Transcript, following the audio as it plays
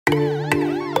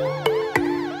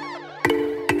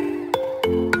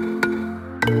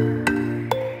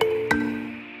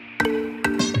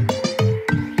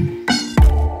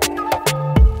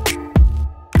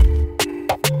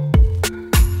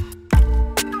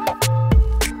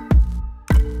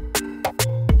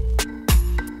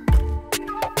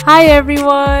Hi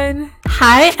everyone!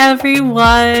 Hi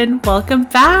everyone! Welcome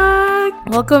back!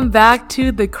 Welcome back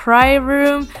to The Cry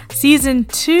Room Season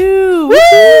 2!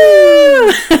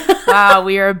 Woo! Wow,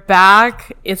 we are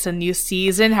back. It's a new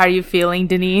season. How are you feeling,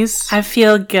 Denise? I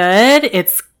feel good.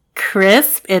 It's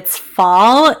crisp. It's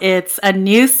fall. It's a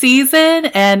new season.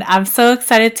 And I'm so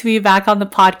excited to be back on the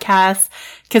podcast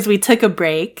because we took a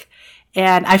break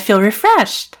and I feel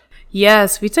refreshed.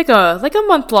 Yes, we took a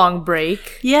month-long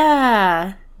break.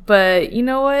 Yeah. But you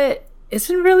know what? It's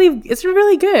been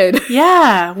really good.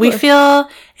 Yeah, we feel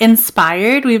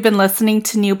inspired. We've been listening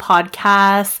to new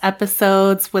podcast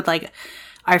episodes with like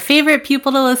our favorite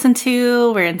people to listen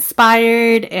to. We're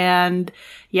inspired and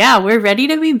yeah, we're ready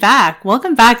to be back.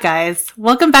 Welcome back, guys.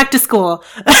 Welcome back to school.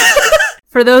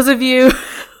 For those of you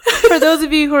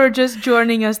who are just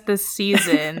joining us this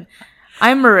season,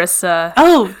 I'm Marissa.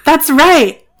 Oh, that's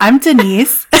right. I'm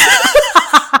Denise.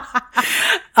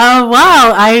 Oh,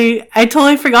 wow. I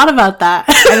totally forgot about that.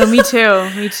 I know, me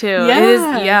too. Yeah.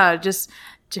 It is, just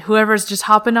whoever's just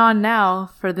hopping on now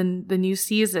for the new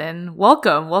season.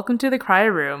 Welcome to the Cry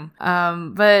Room.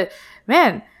 But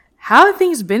man, how have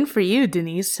things been for you,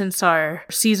 Denise, since our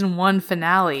season 1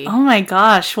 finale? Oh my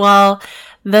gosh. Well,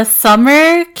 the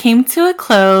summer came to a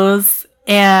close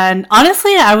and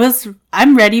honestly,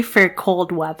 I'm ready for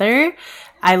cold weather.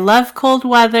 I love cold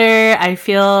weather. I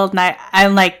feel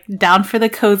I'm like down for the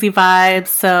cozy vibes.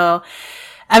 So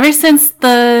ever since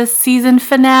the season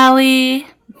finale,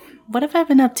 what have I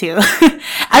been up to?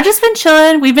 I've just been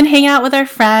chilling. We've been hanging out with our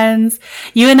friends.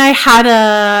 You and I had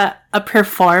a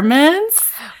performance.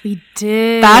 We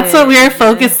did. That's what we were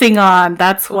focusing on.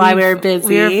 That's why we were busy.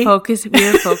 We were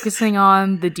focusing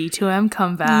on the D2M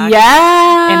comeback.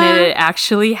 Yeah. And it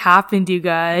actually happened, you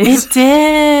guys. It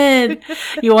did.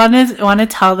 You want to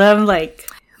tell them like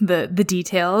the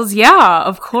details? Yeah,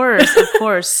 of course.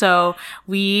 So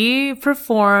we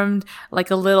performed like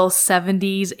a little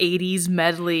 70s, 80s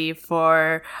medley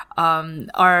for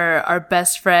our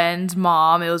best friend's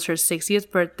mom. It was her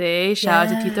 60th birthday. Shout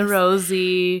out to Tita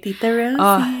Rosie.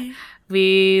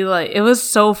 It was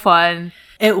so fun.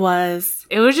 It was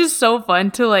just so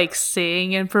fun to like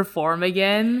sing and perform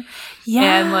again. Yeah.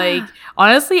 And like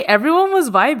honestly, everyone was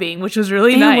vibing, which was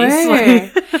really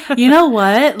nice. Like, you know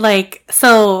what? Like,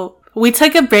 so we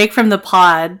took a break from the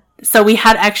pod. So we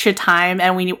had extra time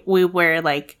and we were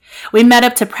like, we met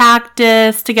up to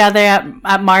practice together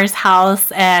at Mars'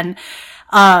 house and,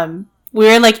 we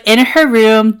were like in her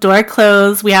room, door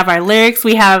closed. We have our lyrics.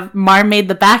 We have Mar made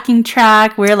the backing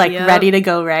track. We're like ready to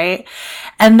go, right?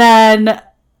 And then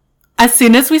as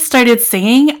soon as we started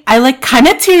singing, I like kind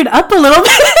of teared up a little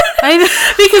bit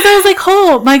because I was like,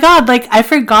 oh my God, like I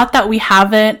forgot that we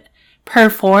haven't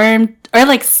performed or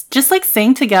like just like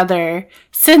sang together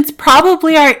since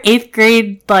probably our 8th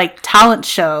grade like talent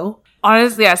show.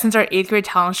 Honestly, yeah, since our 8th grade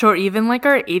talent show or even like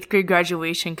our 8th grade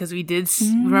graduation because we did,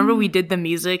 remember we did the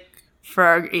music for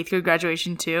our 8th grade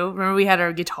graduation too. Remember we had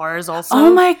our guitars also.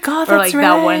 Oh my God, or that's like right.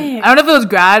 That one. I don't know if it was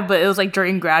grad, but it was like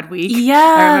during grad week. Yeah,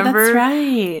 I remember. That's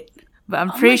right. But I'm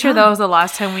pretty sure that was the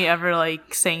last time we ever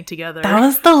like sang together. That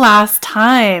was the last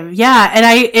time. Yeah,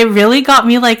 and it really got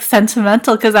me like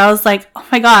sentimental because I was like, oh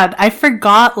my God, I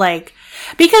forgot like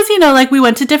because you know like we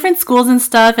went to different schools and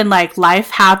stuff and like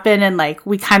life happened and like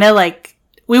we kind of like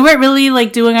we weren't really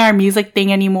like doing our music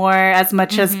thing anymore as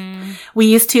much as we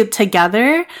used to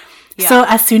together. Yeah. So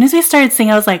as soon as we started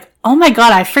singing, I was like, oh my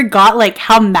God, I forgot like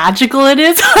how magical it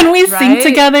is when we sing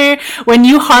together, when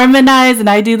you harmonize and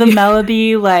I do the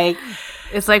melody, like.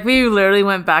 It's like we literally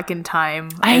went back in time.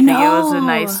 I know. think it was a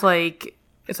nice like,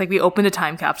 it's like we opened a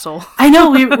time capsule. I know,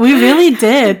 we really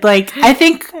did. Like, I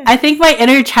think my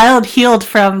inner child healed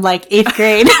from like 8th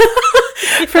grade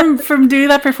from doing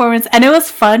that performance. And it was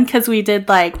fun because we did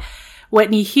like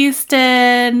Whitney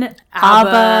Houston,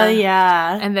 ABBA,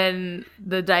 yeah. And then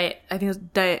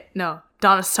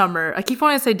Donna Summer. I keep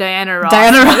wanting to say Diana Ross.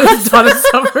 Donna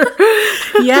Summer.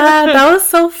 Yeah, that was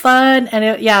so fun. And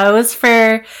it was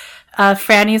for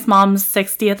Franny's mom's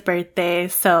 60th birthday,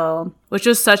 so. Which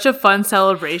was such a fun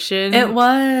celebration. It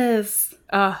was.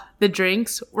 The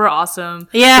drinks were awesome.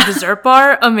 Yeah. The dessert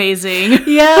bar, amazing.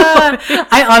 Yeah.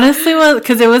 I honestly was,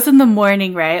 because it was in the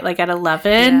morning, right? Like at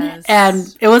 11. Yes.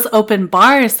 And it was open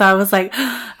bar. So I was like,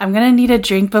 I'm going to need a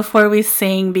drink before we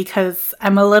sing because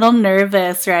I'm a little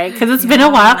nervous, right? Because it's been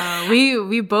a while.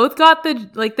 We both got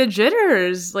the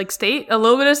jitters, like a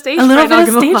little bit of stage fright. A little bit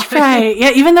of stage fright.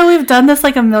 Yeah. Even though we've done this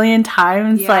like a million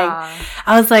times, like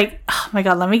I was like, oh my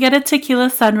God, let me get a tequila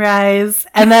sunrise.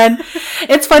 And then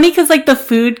it's funny because like the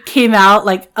food came out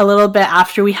like a little bit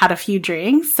after we had a few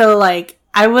drinks. So like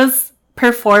I was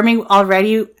performing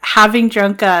already, having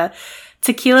drunk a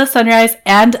tequila sunrise,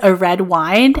 and a red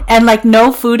wine, and like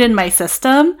no food in my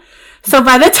system. So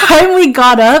by the time we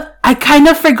got up, I kind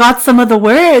of forgot some of the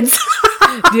words.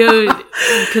 Dude,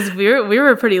 because we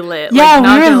were pretty lit. Yeah, like,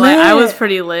 not we were gonna lie, lit. I was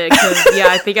pretty lit because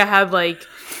I think I had like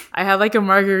a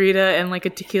margarita and like a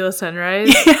tequila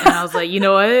sunrise, and I was like, you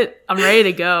know what, I'm ready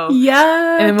to go.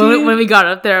 Yeah. And then when we got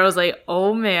up there, I was like,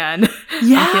 oh man,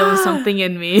 I'm feeling something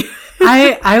in me.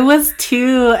 I was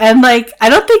too, and like I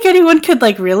don't think anyone could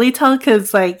like really tell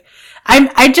because like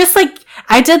I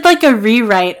did like a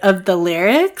rewrite of the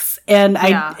lyrics, and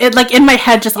it like in my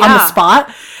head just on the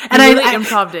spot, and you really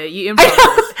improv'd it. You improv'd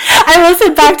it. I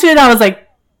listened back to it, and I was like,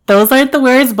 those aren't the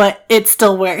words, but it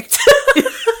still worked.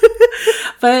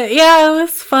 But yeah, it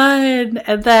was fun.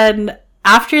 And then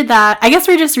after that, I guess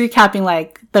we're just recapping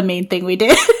like the main thing we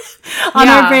did on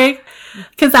our break,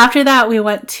 because after that we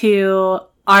went to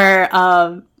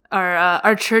our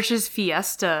church's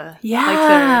fiesta.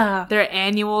 Yeah. Like their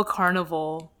annual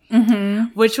carnival.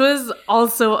 Mm-hmm. Which was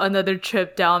also another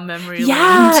trip down memory lane.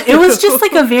 Yeah, it was just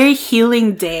like a very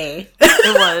healing day.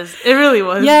 It was. It really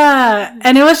was. Yeah,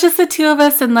 and it was just the two of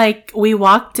us, and like we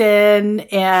walked in,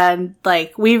 and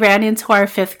like we ran into our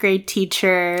 5th grade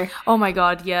teacher. Oh my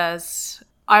god, yes.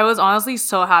 I was honestly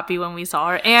so happy when we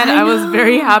saw her, and I was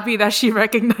very happy that she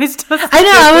recognized us. I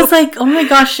know, I was like, oh my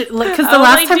gosh, because the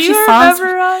last time she saw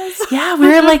us, yeah, we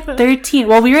were like 13.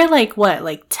 Well, we were like, what,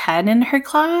 like 10 in her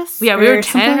class? Yeah, we were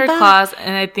 10 in her class,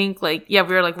 and I think like, we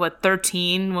were like, what,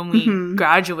 13 when we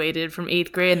graduated from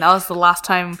 8th grade, and that was the last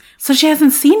time. So she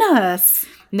hasn't seen us.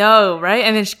 No, right?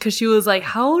 And then because she was like,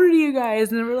 how old are you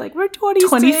guys? And then we're like, we're 26.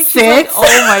 26? Like, oh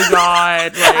my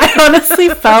god. Like, I honestly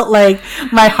felt like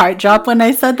my heart dropped when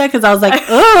I said that, because I was like,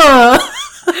 ugh.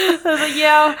 I was like,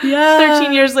 yeah.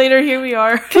 13 years later, here we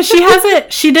are. Because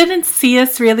she didn't see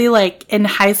us really like in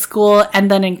high school and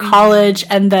then in college,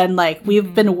 and then like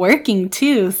we've been working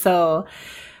too. So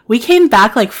we came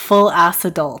back like full ass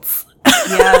adults.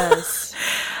 Yes.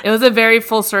 It was a very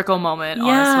full circle moment,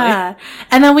 honestly.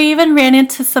 And then we even ran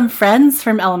into some friends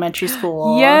from elementary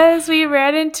school. Yes, we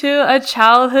ran into a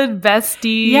childhood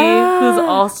bestie whose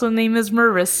also name is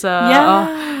Marissa. Yeah.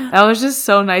 Oh, that was just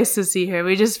so nice to see her.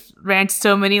 We just ran into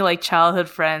so many like childhood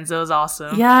friends. It was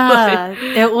awesome. Yeah.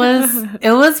 it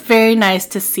was very nice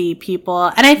to see people.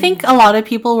 And I think a lot of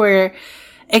people were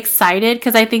excited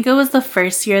because I think it was the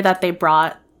first year that they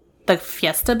brought the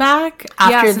fiesta back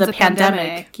after the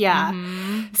pandemic. Yeah.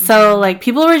 Mm-hmm. So like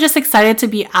people were just excited to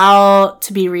be out,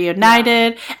 to be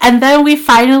reunited. And then we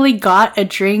finally got a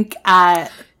drink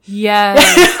at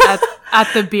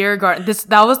the beer garden.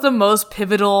 That was the most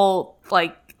pivotal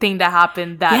like thing that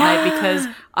happened that night, because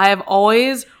I have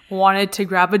always wanted to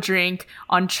grab a drink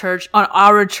on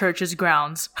our church's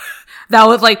grounds. That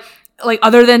was like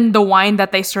other than the wine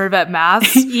that they serve at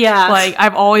mass. Like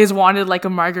I've always wanted like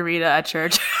a margarita at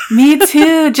church. Me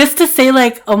too. Just to say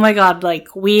like, oh my god,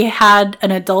 like we had an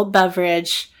adult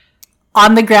beverage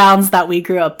on the grounds that we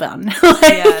grew up on.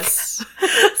 Yes.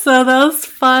 So that was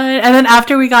fun. And then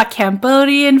after we got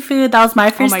Cambodian food, that was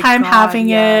my first time having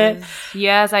it.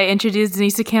 Yes, I introduced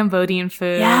Denise to Cambodian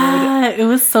food. Yeah, it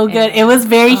was so good. It was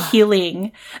very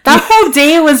healing. That whole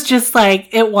day was just like,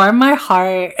 it warmed my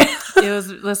heart. It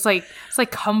was just like, it's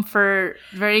like comfort,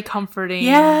 very comforting,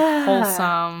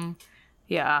 wholesome.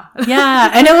 Yeah.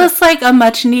 Yeah. And it was like a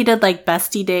much needed like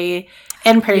bestie day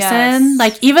in person. Yes.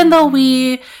 Like even though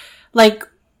we like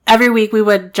every week we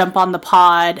would jump on the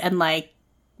pod and like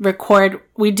record,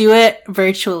 we do it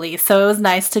virtually. So it was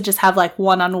nice to just have like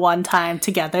one-on-one time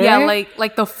together. Yeah,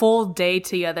 like the full day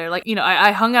together. Like, you know,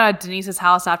 I hung out at Denise's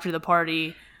house after the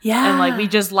party. Yeah. And like we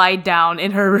just lied down in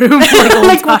her room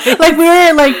like we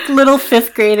were like little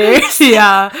 5th graders.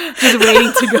 Yeah. Just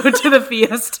waiting to go to the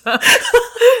fiesta.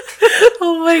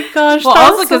 Oh my gosh. Well,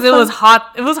 also because it was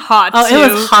hot. It was hot too.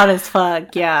 It was hot as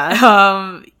fuck,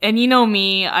 yeah. And you know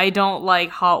me, I don't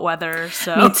like hot weather,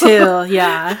 so. Me too,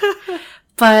 yeah.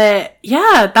 But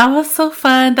yeah, that was so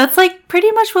fun. That's like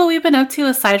pretty much what we've been up to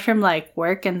aside from like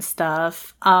work and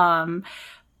stuff.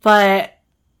 But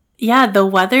yeah, the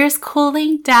weather is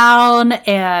cooling down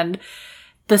and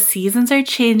the seasons are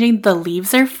changing. The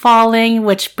leaves are falling,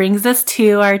 which brings us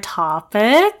to our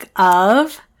topic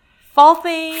of fall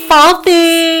things. Fall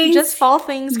things. Just fall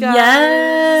things, guys.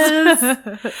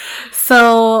 Yes.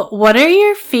 So, what are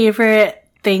your favorite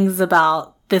things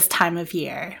about this time of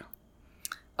year?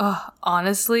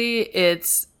 Honestly,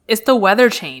 it's the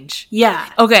weather change.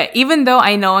 Yeah. Okay, even though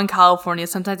I know in California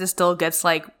sometimes it still gets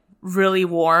like really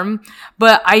warm,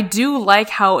 but I do like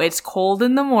how it's cold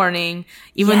in the morning,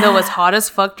 even though it's hot as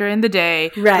fuck during the day.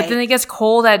 Right. But then it gets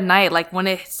cold at night, like when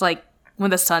it's like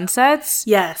when the sun sets.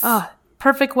 Yes. Oh,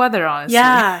 perfect weather, honestly.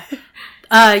 Yeah.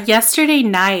 Yesterday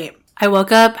night, I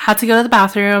woke up, had to go to the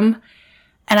bathroom,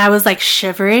 and I was like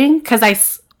shivering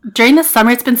because during the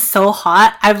summer it's been so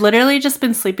hot. I've literally just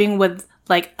been sleeping with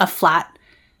like a flat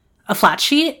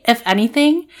sheet, if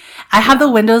anything. I have the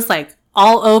windows like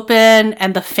all open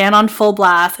and the fan on full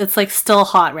blast. It's like still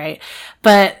hot, right?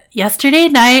 But yesterday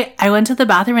night, I went to the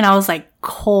bathroom and I was like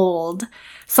cold.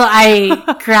 So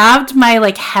I grabbed my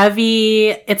like heavy,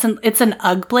 it's an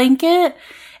UGG blanket,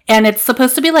 and it's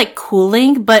supposed to be like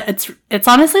cooling, but it's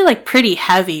honestly like pretty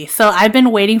heavy. So I've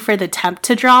been waiting for the temp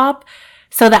to drop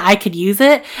so that I could use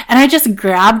it. And I just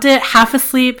grabbed it half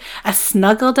asleep. I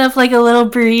snuggled up like a little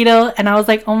burrito and I was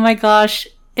like, oh my gosh,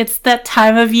 it's that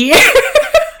time of year.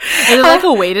 Is it like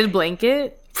a weighted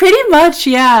blanket? Pretty much,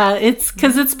 yeah. It's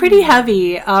because it's pretty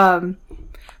heavy.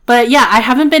 But yeah, I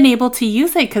haven't been able to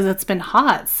use it because it's been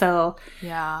hot. So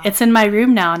yeah, it's in my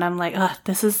room now, and I'm like,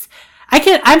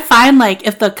 I'm fine. Like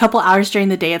if the couple hours during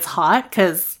the day it's hot,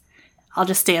 because I'll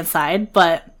just stay inside.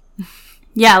 But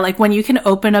yeah, like when you can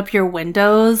open up your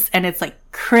windows and it's like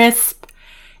crisp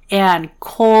and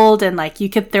cold, and like you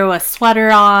could throw a sweater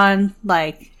on,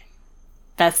 like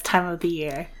best time of the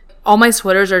year. All my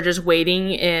sweaters are just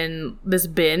waiting in this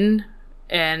bin,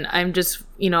 and I'm just,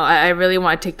 I really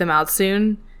want to take them out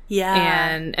soon. Yeah.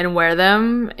 And wear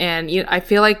them. And I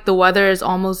feel like the weather it's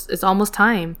almost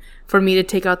time for me to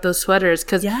take out those sweaters,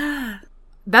 because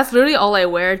that's literally all I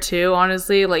wear too,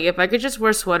 honestly. Like if I could just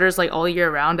wear sweaters like all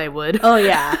year round, I would. Oh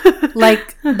yeah.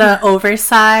 Like the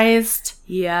oversized.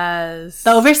 Yes.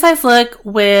 The oversized look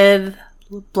with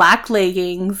black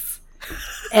leggings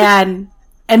and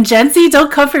Gen Z, don't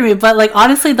come for me, but like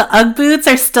honestly the UGG boots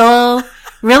are still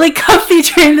really comfy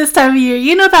during this time of year.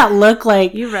 You know that look,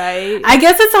 like, you're right. I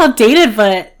guess it's outdated,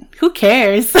 but who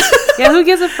cares? Yeah, who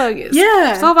gives a fuck?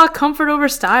 It's all about comfort over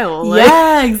style. Like.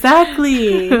 Yeah,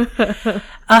 exactly.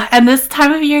 And this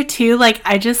time of year too, like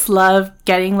I just love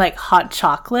getting like hot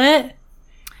chocolate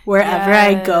wherever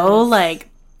I go. Like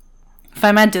if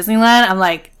I'm at Disneyland, I'm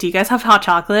like, do you guys have hot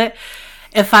chocolate?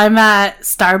 If I'm at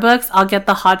Starbucks, I'll get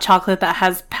the hot chocolate that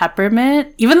has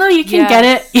peppermint. Even though you can get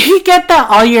it, you can get that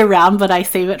all year round, but I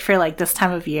save it for like this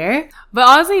time of year. But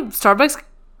honestly, Starbucks,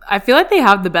 I feel like they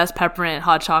have the best peppermint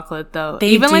hot chocolate though.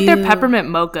 Even like their peppermint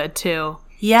mocha too.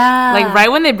 Yeah. Like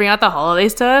right when they bring out the holiday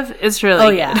stuff, it's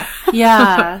really good.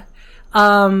 Yeah.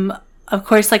 Of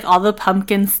course, like all the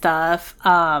pumpkin stuff.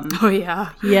 Oh yeah.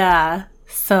 Yeah.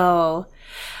 So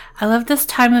I love this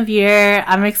time of year.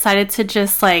 I'm excited to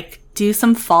just like do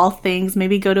some fall things,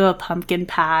 maybe go to a pumpkin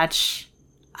patch.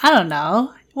 I don't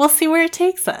know. We'll see where it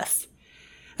takes us.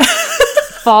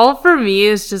 Fall for me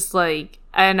is just like,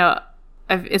 I don't know,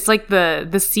 it's like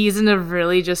the season of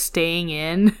really just staying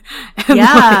in. And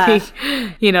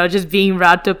like, just being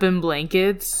wrapped up in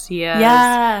blankets. Yes.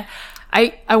 Yeah.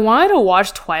 I wanted to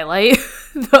watch Twilight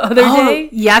the other day.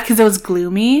 Yeah, because it was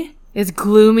gloomy. It's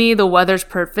gloomy. The weather's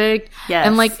perfect. Yes.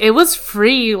 And like it was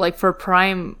free like for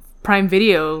Prime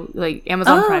Video, like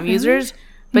Amazon Prime users,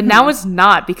 but now it's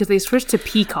not because they switched to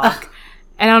Peacock.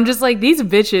 And I'm just like, these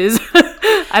bitches.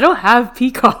 I don't have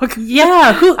Peacock.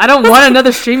 Yeah. I don't want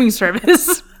another streaming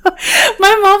service.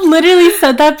 My mom literally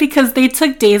said that because they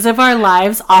took Days of Our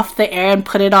Lives off the air and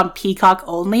put it on Peacock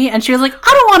only. And she was like,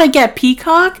 I don't want to get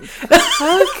Peacock.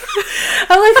 I'm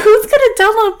like, who's going to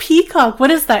download Peacock?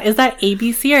 What is that? Is that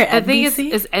ABC or NBC? I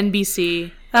think it's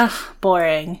NBC. Ugh,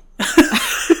 boring.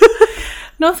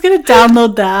 No one's gonna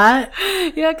download that.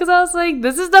 Yeah, because I was like,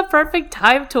 this is the perfect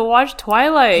time to watch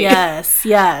Twilight. Yes.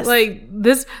 Like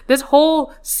this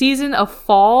whole season of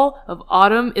fall, of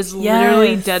autumn is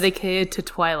literally dedicated to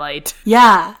Twilight.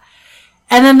 Yeah.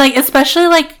 And then like especially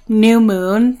like New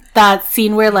Moon, that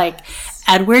scene where like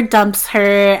Edward dumps her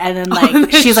and then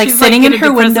like she's like sitting in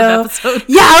her window.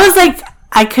 Yeah, I was like,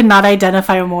 I could not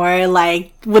identify more.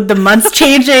 Like with the months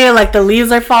changing, like the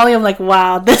leaves are falling. I'm like,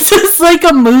 wow, this is like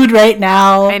a mood right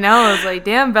now. I know. I was like,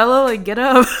 damn, Bella, like get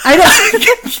up. I know.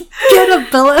 Get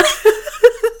up, Bella.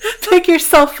 Pick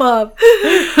yourself up.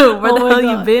 Where the hell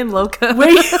you been, Loca?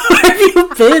 Where have you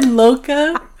been,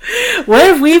 Loca?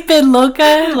 Where have we been,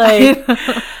 Loca? Like,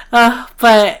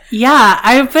 but yeah,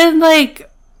 I've been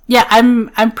like, I'm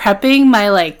prepping my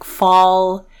like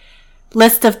fall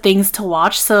list of things to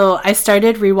watch. So I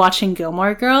started rewatching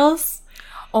Gilmore Girls.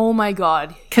 Oh my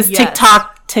god. Because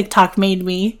TikTok made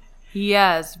me.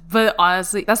 Yes, but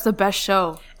honestly, that's the best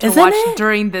show to watch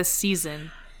during this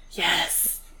season.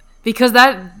 Yes. Because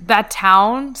that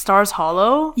town, Stars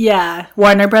Hollow. Yeah.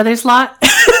 Warner Brothers lot.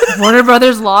 Warner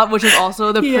Brothers lot, which is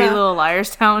also the Pretty Little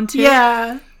Liars town too.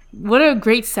 Yeah. What a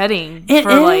great setting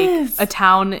for like a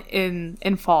town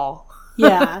in fall.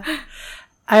 Yeah.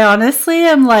 I honestly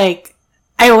am like,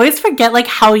 I always forget like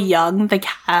how young the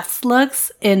cast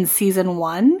looks in season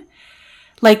 1.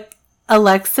 Like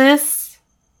Alexis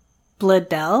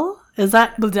Bledel. Is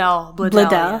that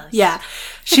Bledel? Yes. Yeah.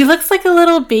 She looks like a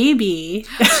little baby.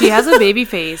 She has a baby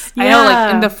face. Yeah. I know,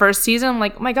 like in the first season, I'm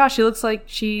like, oh my gosh, she looks like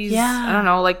she's I don't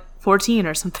know, like 14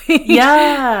 or something.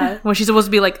 Yeah. When she's supposed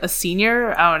to be like a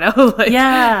senior, I don't know. Like.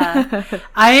 Yeah.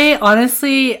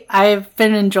 I've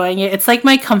been enjoying it. It's like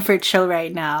my comfort show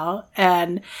right now.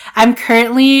 And I'm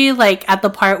currently like at the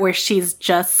part where she's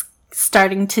just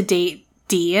starting to date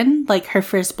Dean, like her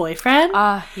first boyfriend.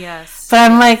 Yes. But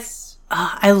I'm like,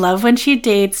 oh, I love when she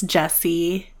dates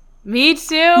Jesse. Me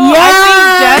too. Yeah.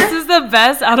 I think Jess is the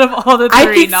best out of all the three. I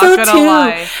think not so gonna too.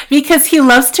 Lie. Because he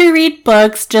loves to read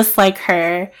books just like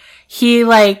her. He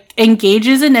like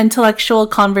engages in intellectual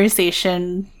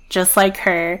conversation just like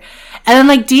her. And then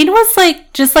like Dean was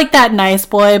like just like that nice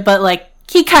boy, but like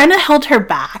he kind of held her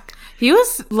back. He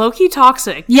was low-key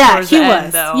toxic. Yeah, he was.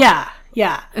 End, though. Yeah.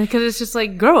 Yeah. Because it's just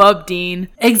like, grow up, Dean.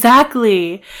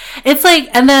 Exactly. It's like,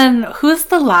 and then who's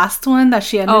the last one that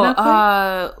she ended up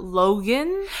with?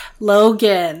 Logan?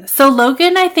 Logan. So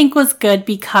Logan, I think, was good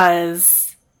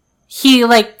because he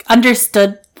like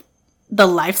understood the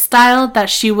lifestyle that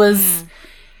she was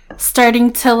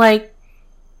starting to like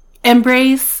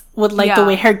embrace with like the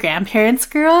way her grandparents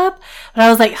grew up. But I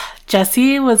was like,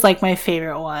 Jesse was like my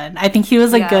favorite one. I think he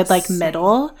was a good like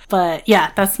middle. But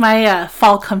yeah, that's my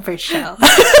fall comfort show.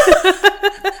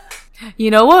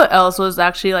 You know what else was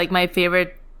actually like my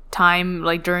favorite time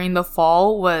like during the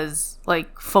fall was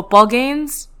like football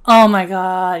games. Oh my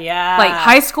god, yeah. Like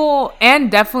high school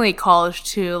and definitely college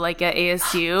too, like at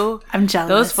ASU. I'm jealous.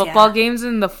 Those football games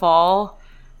in the fall,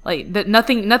 like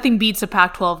nothing beats a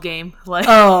Pac-12 game. Like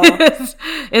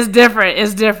it's different.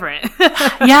 It's different.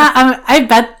 Yeah, I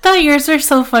bet that yours are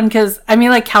so fun because I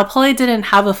mean, like Cal Poly didn't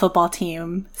have a football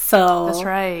team, so that's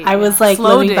right. I was like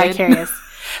living vicarious.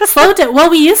 Slow did.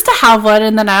 Well, we used to have one,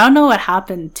 and then I don't know what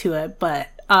happened to it, but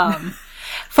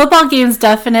football games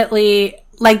definitely.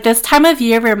 Like, this time of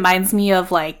year reminds me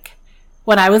of, like,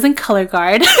 when I was in color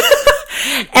guard.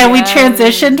 And we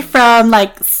transitioned from,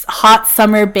 like, hot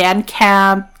summer band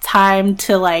camp time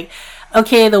to, like,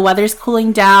 okay, the weather's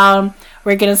cooling down.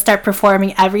 We're going to start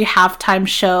performing every halftime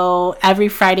show every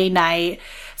Friday night.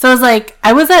 So it was, like,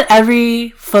 I was at every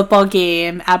football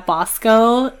game at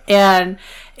Bosco. And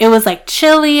it was, like,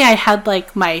 chilly. I had,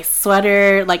 like, my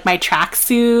sweater, like, my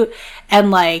tracksuit. And,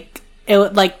 like, it,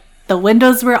 like, the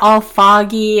windows were all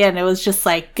foggy and it was just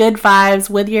like good vibes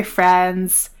with your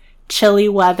friends, chilly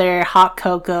weather, hot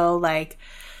cocoa. Like,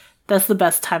 that's the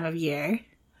best time of year.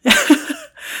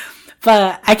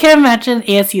 But I can imagine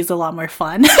ASU is a lot more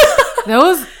fun. It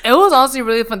was honestly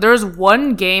really fun. There was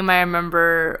one game I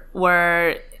remember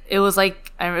where it was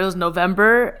like, it was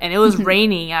November and it was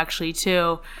raining actually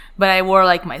too. But I wore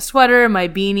like my sweater, my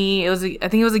beanie. I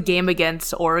think it was a game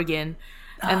against Oregon.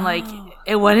 And, like,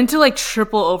 it went into, like,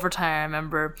 triple overtime, I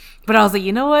remember. But I was like,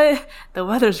 you know what? The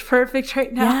weather's perfect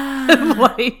right now. Yeah.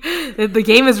 Like, the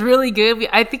game is really good.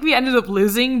 I think we ended up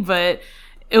losing, but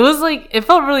it was, like, it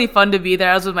felt really fun to be there.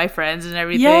 I was with my friends and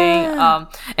everything. Yeah.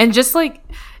 And just, like,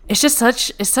 it's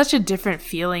such a different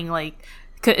feeling. Like,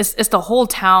 'cause it's the whole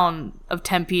town of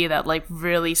Tempe that, like,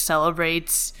 really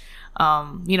celebrates,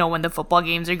 you know, when the football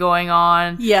games are going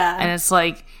on. Yeah. And it's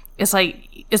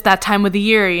it's that time of the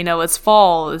year, you know, it's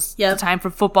fall, it's the time for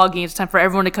football games, it's time for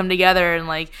everyone to come together and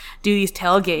like do these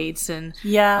tailgates and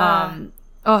it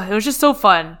was just so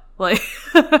fun. Like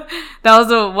that was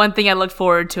the one thing I looked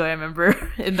forward to, I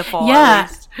remember, in the fall. Yeah.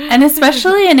 And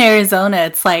especially in Arizona,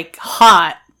 it's like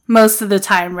hot most of the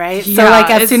time, right? Yeah, so like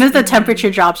as soon as the temperature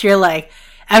drops, you're like,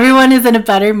 everyone is in a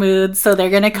better mood, so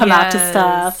they're gonna come out to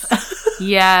stuff.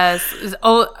 Yes.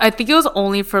 Oh, I think it was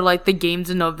only for like the games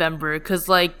in November, because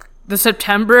like the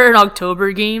September and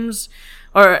October games,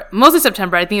 or mostly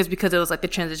September, I think it's because it was like the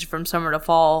transition from summer to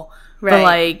fall. Right. But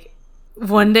like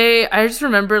one day, I just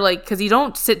remember like, because you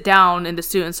don't sit down in the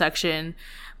student section,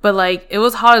 but like it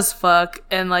was hot as fuck,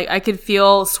 and like I could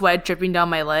feel sweat dripping down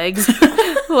my legs,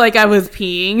 like I was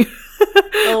peeing.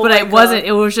 But I wasn't.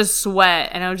 It was just sweat,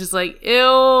 and I was just like,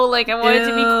 ew, like I want it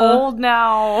to be cold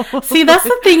now. See, that's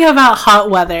the thing about hot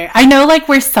weather. I know like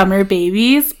we're summer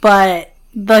babies, but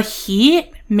the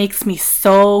heat makes me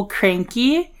so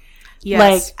cranky. Yes,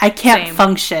 like I can't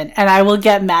function, and I will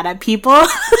get mad at people.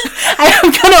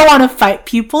 I'm gonna want to fight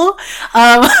people.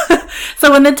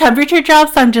 So when the temperature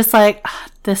drops, I'm just like,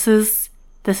 this is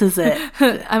it.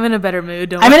 I'm in a better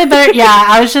mood.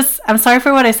 I'm sorry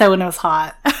for what I said when it was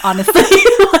hot, honestly.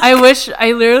 I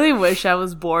literally wish I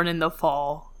was born in the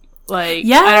fall. Like,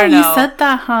 yeah, I don't know. You said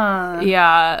that, huh?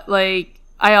 Yeah, like,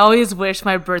 I always wish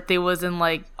my birthday was in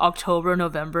like October,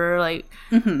 November. Like,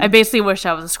 I basically wish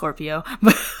I was a Scorpio.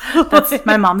 That's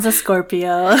my mom's a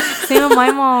Scorpio. Same with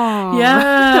my mom.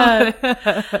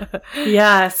 Yeah.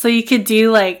 Yeah. So you could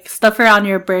do like stuff around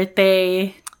your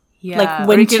birthday. Yeah, like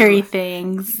wintry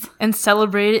things. And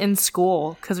celebrate it in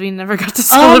school because we never got to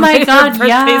celebrate oh my God, our birthdays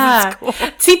yeah. in school.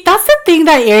 See, that's the thing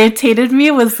that irritated me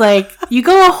was like, you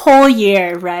go a whole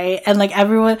year, right? And like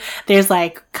everyone, there's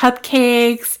like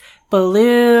cupcakes,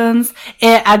 balloons.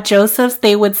 At Joseph's,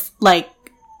 they would like,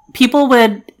 people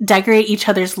would decorate each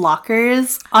other's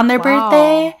lockers on their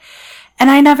birthday. And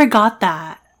I never got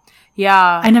that.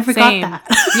 Yeah, I never got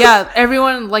that. Yeah,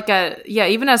 everyone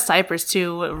even at Cypress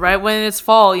too. Right when it's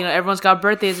fall, you know, everyone's got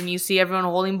birthdays, and you see everyone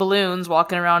holding balloons,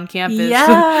 walking around campus.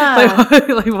 Yeah,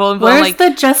 like where's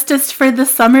the justice for the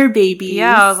summer babies?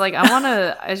 Yeah, I was like, I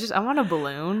want a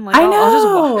balloon. Like, I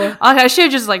know. I should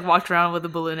have just like walked around with a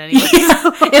balloon anyway.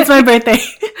 Yeah, it's my birthday.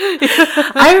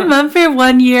 I remember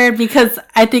one year because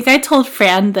I think I told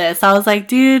Fran this. I was like,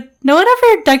 dude, no one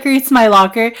ever decorates my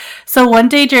locker. So one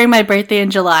day during my birthday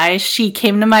in July, she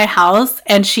came to my house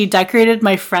and she decorated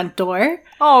my front door.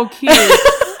 Oh, cute.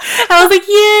 I was like,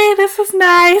 yay, this is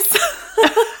nice.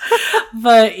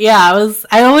 But yeah,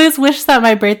 I always wish that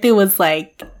my birthday was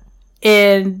like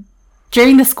during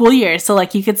the school year. So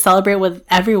like you could celebrate with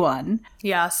everyone.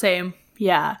 Yeah, same.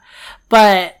 Yeah.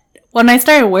 But when I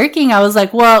started working, I was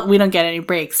like, well, we don't get any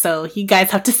breaks. So you guys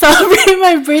have to celebrate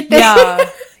my birthday. Yeah.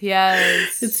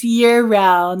 Yes. It's year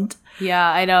round. Yeah,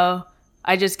 I know.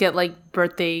 I just get like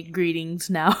birthday greetings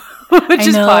now, which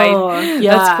is fine.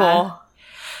 Yeah. That's cool.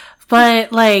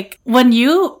 But like when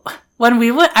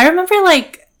we would, I remember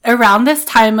like around this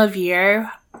time of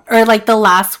year or like the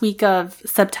last week of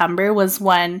September was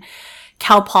when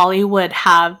Cal Poly would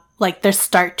have like their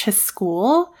start to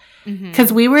school.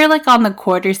 Because we were like on the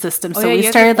quarter system. So we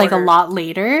started like a lot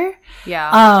later.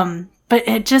 Yeah. But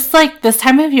it just like this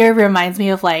time of year reminds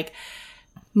me of like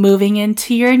moving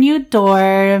into your new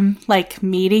dorm, like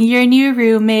meeting your new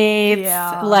roommates,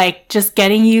 like just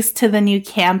getting used to the new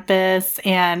campus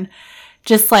and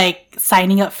just like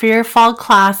signing up for your fall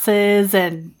classes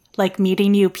and like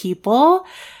meeting new people.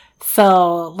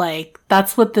 So like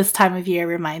that's what this time of year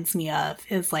reminds me of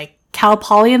is like Cal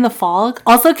Poly in the fall.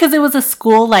 Also because it was a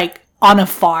school like on a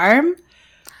farm.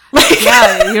 Like,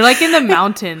 yeah, you're like in the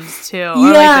mountains too.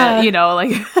 Or yeah, like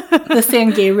the, the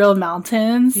San Gabriel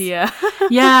Mountains. Yeah,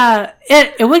 yeah.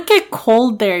 It would get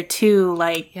cold there too.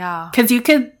 Like, yeah, because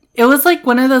it was like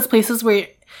one of those places where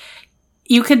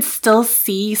you could still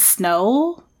see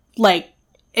snow, like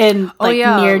in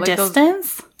near like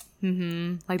distance.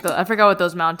 I forgot what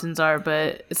those mountains are,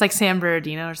 but it's like San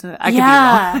Bernardino or something.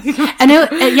 I could be wrong.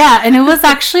 And it was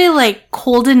actually like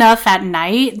cold enough at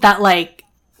night that like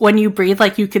when you breathe,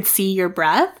 like you could see your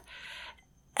breath,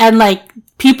 and like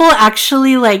people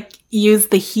actually like use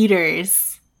the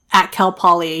heaters at Cal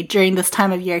Poly during this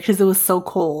time of year because it was so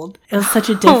cold. It was such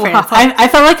a difference. Wow. I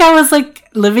felt like I was like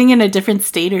living in a different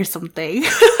state or something.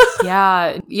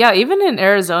 Yeah. Even in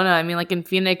Arizona, I mean, like in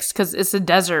Phoenix, because it's a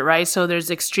desert, right? So there's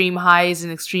extreme highs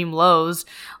and extreme lows.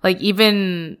 Like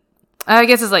even, I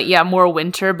guess it's like, more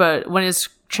winter, but when it's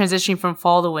transitioning from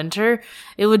fall to winter,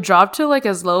 it would drop to like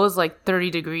as low as like 30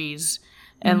 degrees.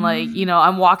 And like, you know,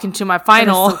 I'm walking to my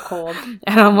final. It's so cold.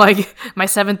 And I'm like, my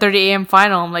 7:30 a.m.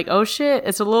 final. I'm like, oh shit,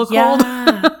 it's a little cold.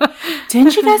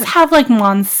 Didn't you guys have like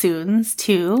monsoons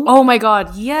too? Oh my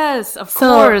God, yes, of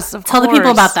course. Tell the people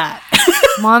about that.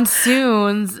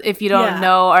 Monsoons, if you don't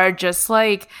know, are just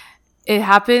like, it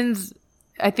happens,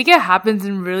 I think it happens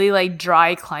in really like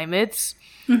dry climates.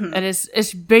 And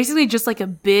it's basically just like a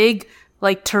big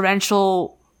like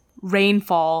torrential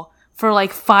rainfall for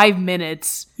like 5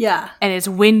 minutes. Yeah. And it's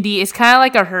windy. It's kind of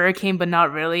like a hurricane, but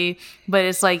not really. But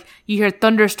it's like you hear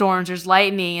thunderstorms, there's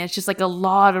lightning, and it's just like a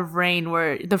lot of rain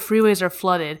where the freeways are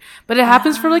flooded. But it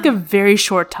happens for like a very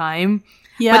short time.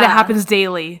 Yeah. But it happens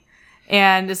daily.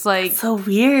 And it's like... so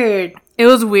weird. It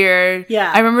was weird.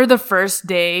 Yeah. I remember the first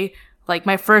day, like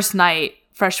my first night,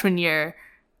 freshman year,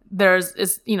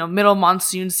 it's, you know, middle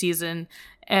monsoon season.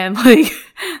 And, like,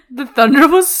 the thunder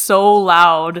was so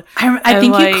loud. I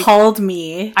think like, you called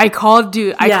me. I called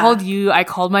you. I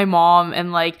called my mom.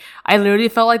 And, like, I literally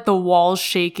felt like the walls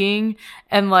shaking.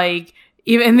 And, like,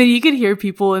 and then you could hear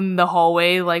people in the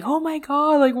hallway, like, oh, my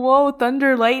God. Like, whoa,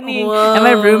 thunder, lightning. Whoa. And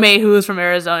my roommate, who was from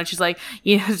Arizona, she's like,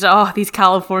 these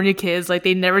California kids, like,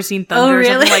 they've never seen thunder. Oh,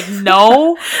 really? Like,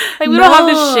 no. Like, we don't have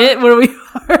this shit where we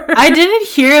are. I didn't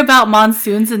hear about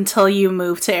monsoons until you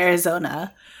moved to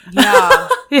Arizona. Yeah.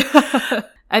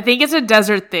 I think it's a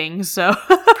desert thing, so.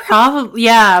 Probably,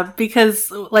 yeah, because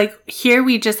like here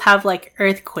we just have like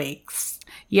earthquakes.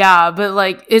 Yeah, but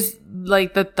like it's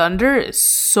like the thunder is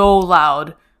so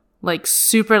loud, like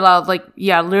super loud. Like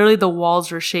yeah, literally the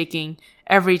walls were shaking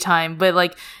every time. But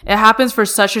like it happens for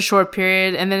such a short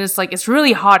period, and then it's like it's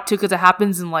really hot too because it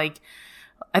happens in like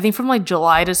I think from like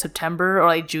July to September or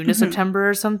like June to September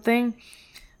or something.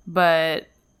 But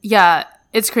yeah,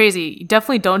 it's crazy. You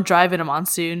definitely don't drive in a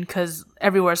monsoon because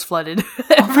everywhere's flooded.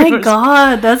 Oh my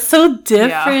god, that's so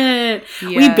different. Yeah.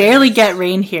 We barely get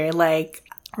rain here. Like,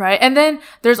 right, and then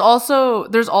there's also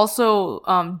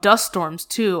dust storms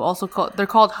too. Also they're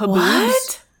called haboobs.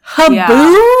 what? Haboobs?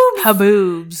 Yeah.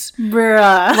 Haboobs.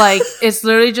 Bruh. Like it's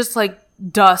literally just like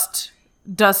dust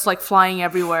like flying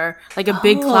everywhere, like a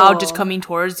big cloud just coming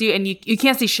towards you, and you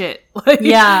can't see shit. Like,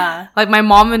 yeah. Like my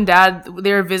mom and dad,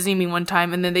 they were visiting me one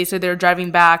time, and then they said they were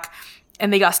driving back,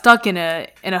 and they got stuck in a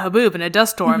haboob in a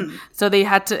dust storm. So they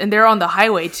had to, and they're on the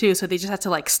highway too, so they just had to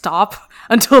like stop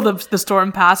until the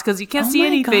storm passed because you can't see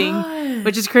anything, God.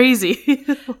 which is crazy.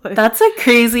 Like, That's a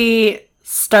crazy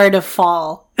start of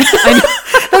fall.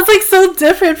 That's like so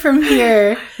different from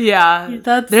here. yeah,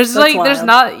 That's there's wild.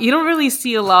 not, you don't really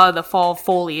see a lot of the fall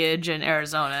foliage in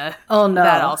Arizona. Oh no.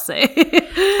 That I'll say.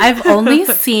 I've only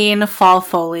seen fall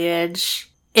foliage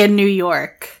in New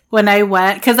York when I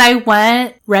went, because I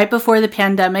went right before the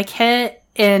pandemic hit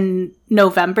in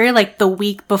November, like the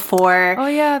week before Oh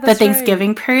yeah, the that's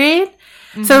Thanksgiving parade.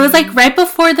 So it was like right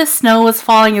before the snow was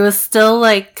falling. It was still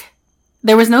like,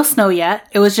 there was no snow yet.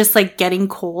 It was just like getting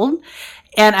cold.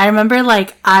 And I remember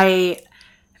like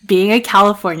being a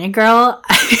California girl,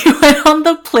 I went on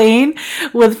the plane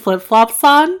with flip-flops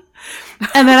on.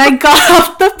 And then I got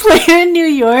off the plane in New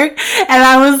York and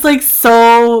I was like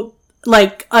so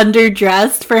like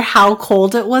underdressed for how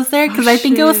cold it was there. Cause I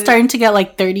think it was starting to get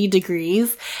like 30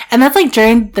 degrees. And that's like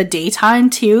during the daytime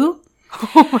too.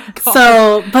 Oh my god.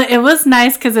 So, but it was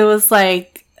nice cause it was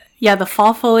like, yeah, the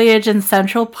fall foliage in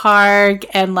Central Park.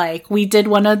 And like we did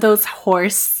one of those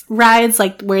horse rides,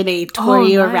 like where they tour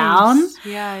you nice. around.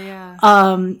 Yeah.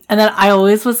 And then I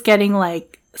always was getting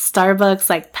like Starbucks,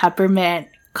 like peppermint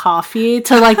coffee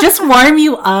to like just warm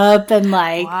you up. And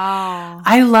like, Wow.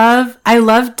 I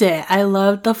loved it. I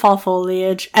loved the fall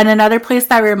foliage. And another place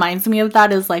that reminds me of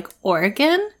that is like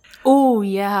Oregon. Oh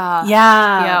yeah.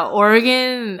 Yeah. Yeah.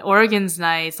 Oregon's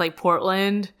nice. Like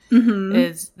Portland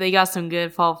they got some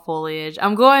good fall foliage.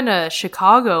 I'm going to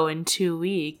Chicago in 2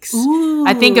 weeks. Ooh.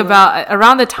 I think about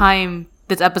around the time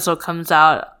this episode comes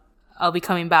out, I'll be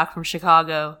coming back from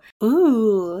Chicago.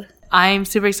 Ooh. I'm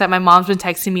super excited. My mom's been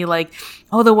texting me like,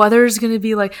 oh, the weather is going to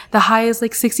be like, the high is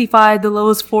like 65, the low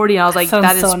is 40. And I was like, Sounds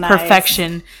that is so nice.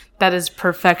 perfection. That is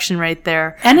perfection right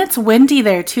there. And it's windy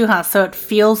there too, huh? So it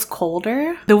feels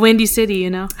colder. The Windy City,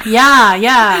 you know?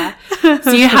 Yeah.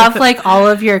 So you have like all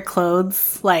of your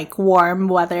clothes, like cold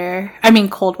weather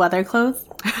clothes.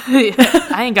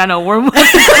 I ain't got no warm weather.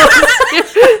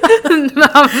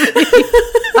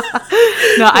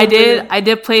 No,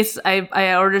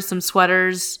 I ordered some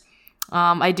sweaters.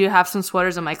 I do have some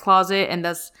sweaters in my closet, and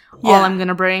that's all I'm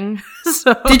gonna bring.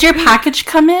 Did your package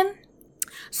come in?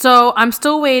 So I'm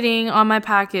still waiting on my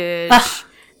package.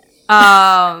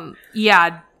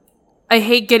 Yeah, I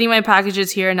hate getting my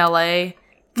packages here in LA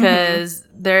because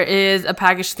there is a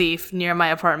package thief near my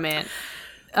apartment.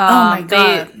 Oh my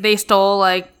god! They stole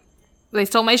my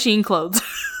Shein clothes.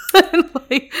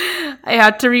 Like, I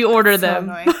had to reorder them.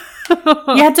 Annoying.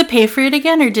 You had to pay for it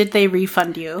again, or did they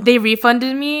refund you? They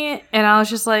refunded me, and I was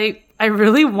just like, I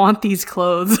really want these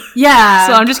clothes. Yeah.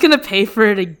 So I'm just gonna pay for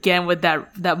it again with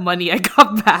that money I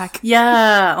got back.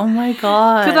 Yeah. Oh my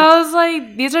god. Because I was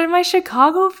like, these are my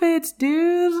Chicago fits,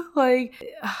 dude. Like,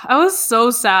 I was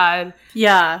so sad.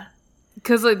 Yeah.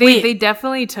 Because like, they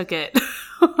definitely took it.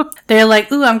 They're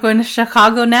like, ooh, I'm going to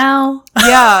Chicago now.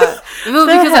 Yeah. Well,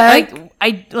 because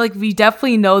heck? we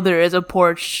definitely know there is a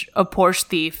Porsche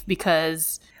thief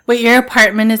because Wait, your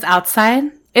apartment is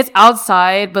outside? it's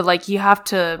outside, but like you have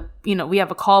to, we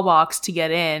have a call box to get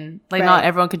in. Like not Right.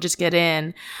 everyone could just get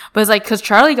in. But it's like, cause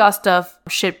Charlie got stuff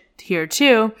shipped here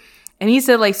too. And he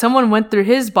said like someone went through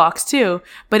his box too,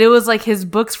 but it was like his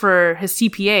books for his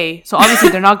CPA. So obviously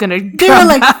they're not gonna. They were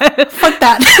like, fuck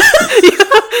that.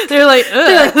 They're like,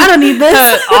 I don't need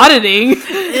this. auditing. You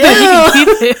can keep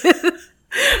it.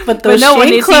 But those But no, when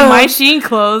Shein they clothes, see my Shein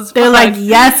clothes, they're fuck. like,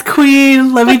 yes,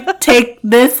 queen, let me take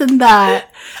this and that.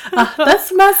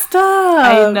 That's messed up.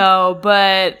 I know,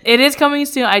 but it is coming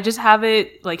soon. I just have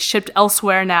it like shipped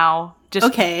elsewhere now. Just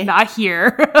Okay. not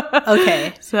here.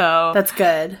 Okay. So That's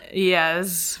good.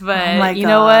 yes, Oh my but you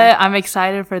know God. what? I'm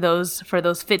excited for those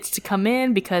fits to come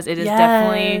in because it is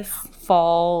definitely Yes.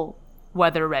 fall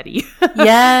weather ready.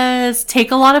 Yes,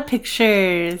 take a lot of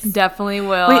pictures. Definitely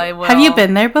will. Wait, I will. have you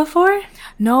been there before?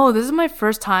 No, this is my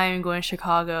first time going to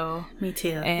Chicago. Me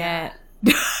too. And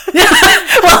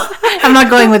Well, I'm not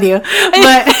going with you,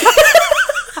 but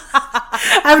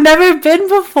I've never been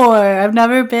before. I've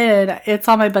never been. It's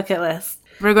on my bucket list.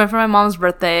 we're going for my mom's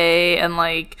birthday, and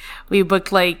like we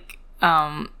booked like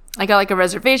I got like a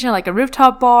reservation, like a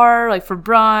rooftop bar, like for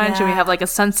brunch, and we Yeah. have like a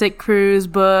sunset cruise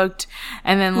booked.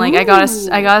 And then like I got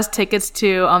us tickets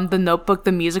to The Notebook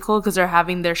the musical because they're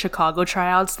having their Chicago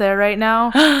tryouts there right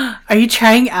now. Are you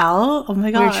trying out? Oh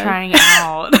my god. We're trying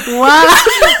out Wow.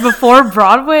 before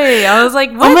Broadway. I was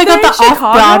like, what? Oh my god, They're in the Chicago?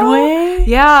 off-Broadway?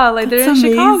 Yeah, like they're in That's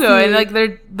Chicago, and amazing.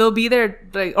 like they'll be there,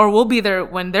 like, or we'll be there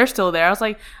when they're still there. I was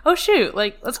like, oh shoot,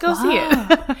 like let's go see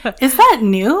it. Is that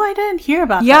new? I didn't hear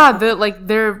about Yeah,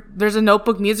 that. there's a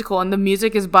Notebook musical, and the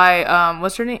music is by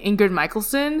what's her name, Ingrid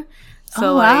Michaelson.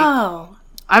 So Oh, like, wow.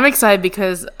 I'm excited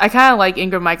because I kind of like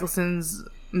Ingrid Michaelson's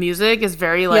music. It's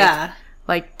very like Yeah.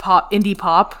 like pop, indie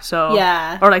pop. So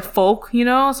Yeah. or like folk, you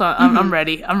know. So I'm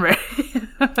ready. I'm ready.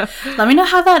 Let me know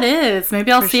how that is.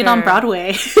 Maybe I'll For see it on sure.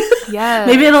 Broadway. Yes.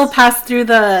 Maybe it'll pass through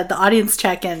the audience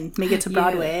check and make it to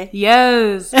Broadway.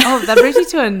 Yes. Oh, that brings me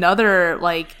to another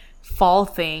like fall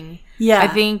thing. Yeah. I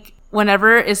think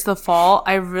whenever it's the fall,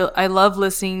 I love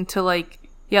listening to like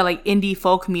indie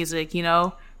folk music, you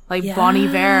know, like Yeah. Bon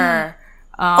Iver.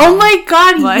 Oh my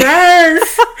god, like-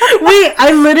 yes! Wait,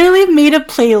 I literally made a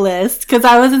playlist because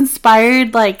I was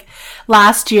inspired like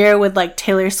last year with like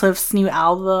Taylor Swift's new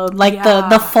album, like Yeah.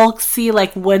 the folksy,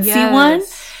 like woodsy Yes. one.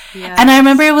 Yes. And I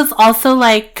remember it was also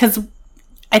like, because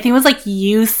I think it was like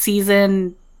You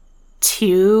season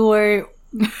 2 or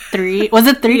 3. Was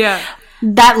it 3? Yeah.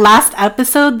 That last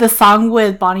episode, the song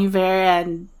with Bon Iver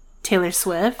and Taylor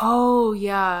Swift. Oh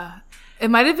yeah. It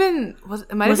might have been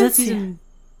it might have Was been it season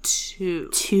 2.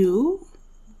 2?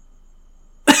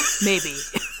 Maybe.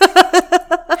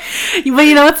 But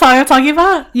you know what song I'm talking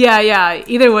about? yeah.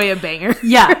 Either way, a banger.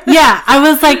 Yeah. I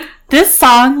was like, this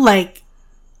song, like,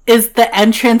 is the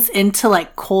entrance into,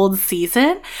 like, cold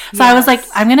season. So I was like,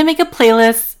 Yes. I'm gonna make a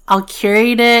playlist. I'll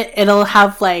curate it. It'll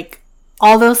have, like,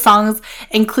 all those songs,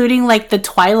 including, like, the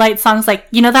Twilight songs. Like,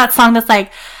 you know that song that's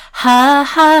like, ha,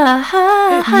 ha,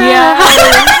 ha, ha.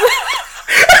 Yeah.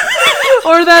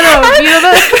 Or that you know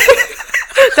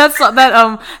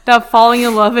that that falling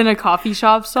in love in a coffee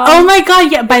shop song. Oh my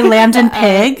god, yeah, by Landon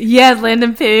Pig. Yeah,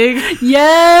 Landon Pig.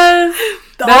 Yes.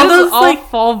 That is all like,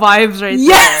 fall vibes right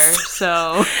Yes! there.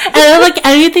 So and then, like,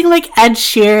 anything like Ed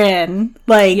Sheeran.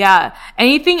 Like, yeah,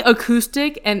 anything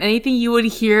acoustic and anything you would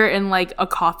hear in like a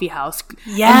coffee house.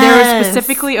 Yes. And there is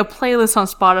specifically a playlist on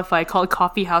Spotify called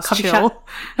Coffee House Coffee Chill. Shop.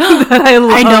 that I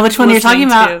love. I know which one you're talking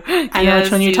listening about. to. I know which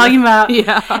Yes, one you're you- talking about.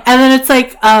 Yeah. And then it's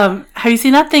like, have you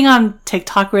seen that thing on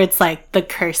TikTok where it's like the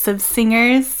cursive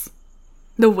singers?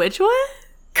 The which one?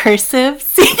 Cursive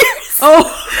singers? Oh,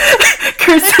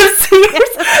 Cursive singers?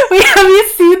 Wait, have you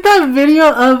seen that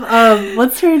video of,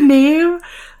 what's her name?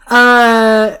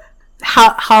 Halsey?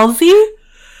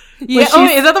 yeah. she's- Oh,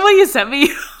 wait, is that the one you sent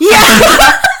me?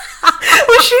 Yeah!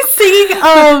 When she's singing,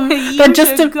 You that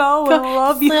just should go, I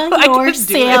love you. Set I your can't do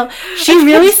sail. it. She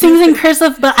really sings in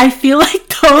cursive, but I feel like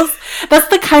that's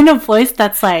the kind of voice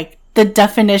that's like the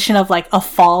definition of like a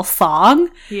fall song,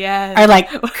 Yeah. or like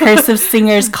cursive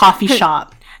singers coffee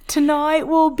shop. Tonight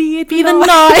will be Be the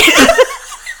night.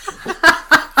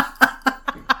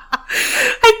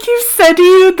 I keep sending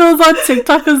you those on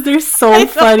TikTok because they're so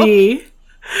funny.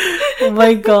 Oh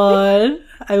my god.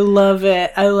 I love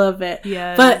it. I love it.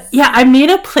 Yes. But yeah, I made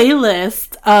a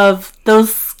playlist of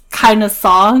those kind of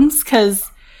songs because,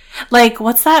 like,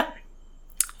 what's that?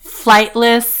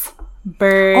 Flightless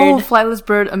Bird. Oh, Flightless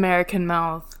Bird, American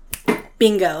Mouth.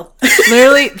 Bingo.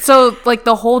 Literally, so like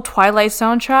the whole Twilight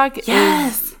soundtrack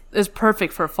Yes. is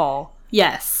perfect for fall.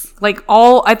 Yes. Like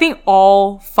I think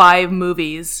all 5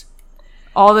 movies,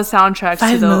 all the soundtracks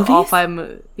to 5 all movies? 5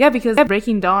 movies. Yeah, because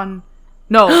Breaking Dawn.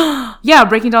 No, yeah,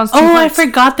 Breaking Dawn's 2 Oh, I parts.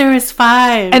 forgot there was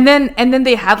 5. And then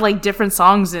they had like different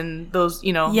songs in those,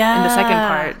 you know, in the second Yeah.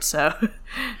 part. So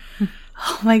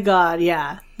Oh my god,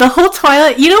 yeah. The whole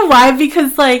Twilight, you know why?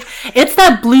 Because, like, it's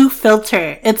that blue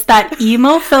filter. It's that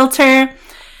emo filter.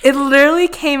 it literally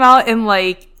came out in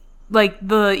like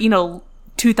the, you know,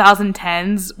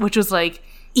 2010s, which was like,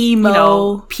 Emo. you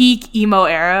know, peak emo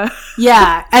era.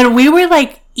 Yeah. And we were,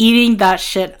 like, eating that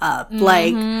shit up.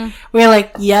 Like, we were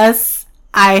like, yes,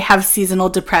 I have seasonal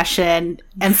depression.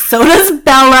 And so does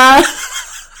Bella.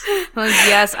 Like,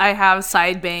 yes, I have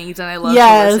side bangs and I love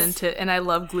Yes. to listen to, and I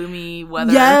love gloomy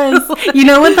weather. Yes. You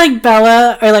know, when, like,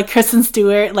 Bella or, like, Kristen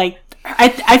Stewart, like, I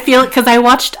I feel because I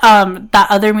watched that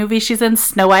other movie she's in,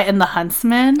 Snow White and the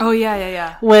Huntsman. Oh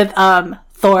yeah. With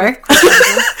Thor,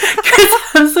 Chris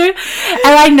Hemsworth,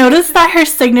 and I noticed that her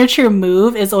signature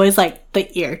move is always like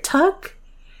the ear tuck.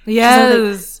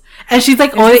 Yes, and she's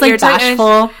like always like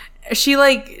bashful. She's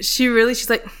like she does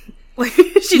like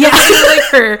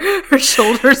her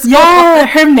shoulders. Yeah,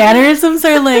 her mannerisms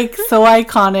are like so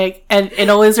iconic, and it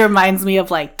always reminds me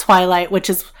of like Twilight, which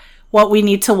is what we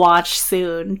need to watch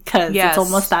soon because it's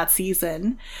almost that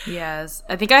season. Yes,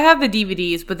 I think I have the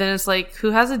DVDs, but then it's like,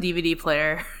 who has a DVD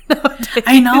player?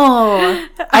 I know.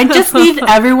 I just need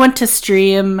everyone to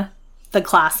stream the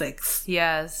classics.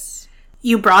 Yes.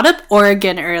 You brought up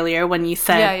Oregon earlier when you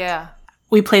said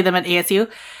we play them at ASU.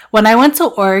 When I went to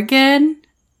Oregon,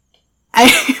 I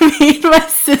made my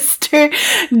sister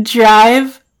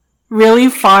drive really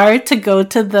far to go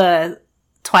to the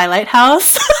Twilight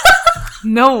house.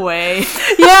 No way.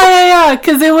 Yeah.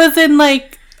 Because it was in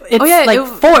like,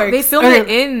 Forks. They filmed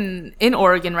it in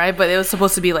Oregon, right? But it was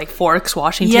supposed to be like Forks,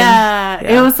 Washington. Yeah.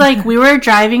 It was like we were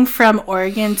driving from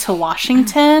Oregon to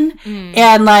Washington,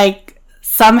 and like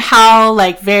somehow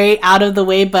like very out of the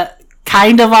way, but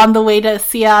kind of on the way to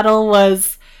Seattle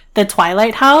was the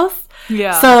Twilight house.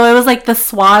 Yeah. So it was like the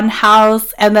Swan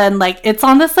house, and then like it's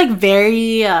on this like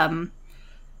very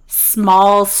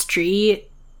small street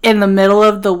in the middle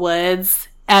of the woods,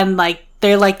 and like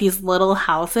they're like these little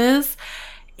houses,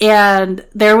 and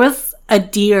there was a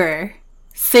deer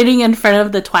sitting in front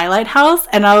of the Twilight house,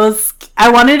 and I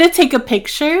wanted to take a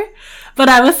picture, but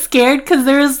I was scared because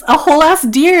there was a whole ass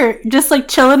deer just like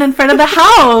chilling in front of the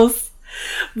house.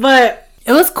 But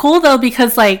it was cool though,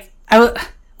 because like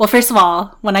well, first of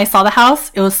all, when I saw the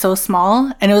house, it was so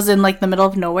small and it was in like the middle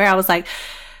of nowhere. I was like,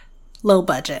 low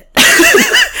budget.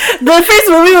 The first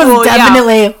movie was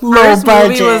definitely low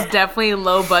budget. Movie was definitely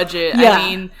low budget. Yeah. I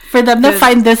mean, for them to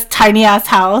find this tiny ass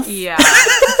house. Yeah.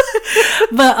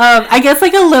 But I guess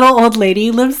like a little old lady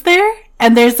lives there,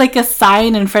 and there's like a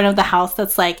sign in front of the house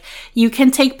that's like, you can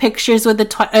take pictures with the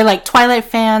Twilight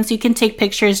fans. You can take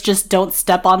pictures, just don't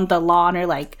step on the lawn or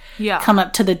like come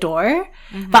up to the door.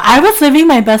 Mm-hmm. But I was living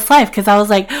my best life because I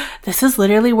was like, this is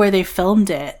literally where they filmed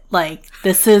it. Like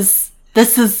this is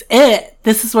it.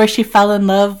 This is where she fell in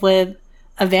love with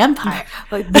a vampire.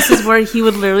 Like, this is where he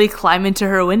would literally climb into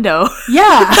her window.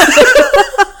 Yeah.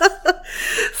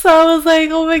 So I was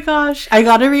like, oh my gosh, I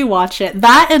gotta rewatch it.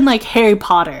 That and like Harry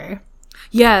Potter.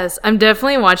 Yes, I'm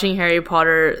definitely watching Harry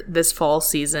Potter this fall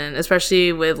season,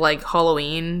 especially with like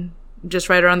Halloween just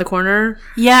right around the corner.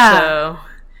 Yeah. So,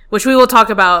 which we will talk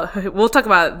about. We'll talk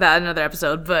about that in another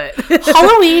episode, but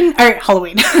Halloween.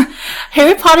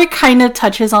 Harry Potter kind of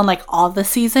touches on like all the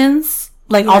seasons,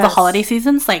 like all the holiday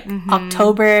seasons, like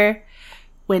October,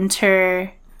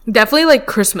 winter. Definitely like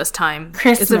Christmas time.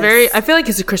 It's I feel like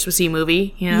it's a Christmassy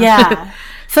movie, you know? Yeah.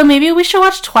 So maybe we should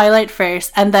watch Twilight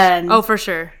first, and then oh, for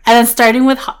sure. And then starting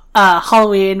with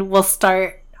Halloween, we'll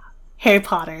start Harry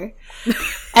Potter.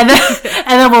 and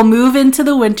then we'll move into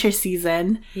the winter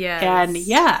season.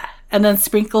 Yeah. And then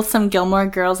sprinkle some Gilmore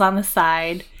Girls on the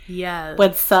side. Yeah.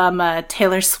 With some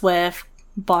Taylor Swift,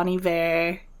 Bon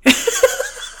Iver.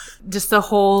 Just the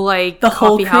whole like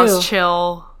coffee house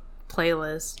chill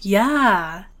playlist.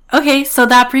 Yeah. Okay, so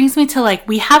that brings me to like,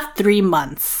 we have 3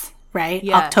 months, right?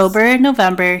 Yes. October,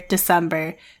 November,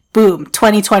 December. Boom,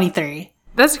 2023.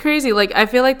 That's crazy. Like, I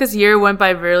feel like this year went by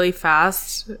really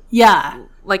fast. Yeah.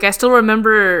 Like, I still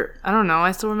remember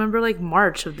like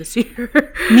March of this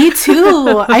year. Me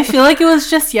too. I feel like it was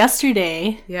just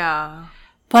yesterday. Yeah.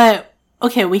 But,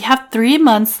 okay, we have 3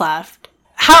 months left.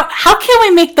 How can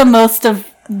we make the most of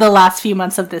the last few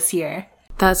months of this year?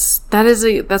 That's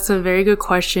a very good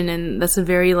question, and that's a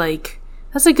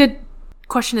good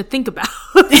question to think about.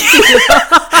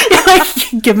 Like,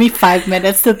 give me 5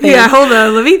 minutes to think. Yeah, hold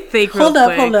on. Let me think real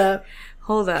quick.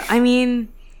 Hold up. I mean,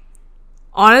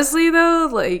 honestly though,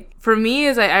 like for me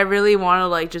is I really want to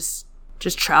like just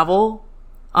travel.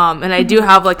 And I do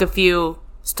have like a few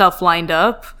stuff lined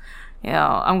up. You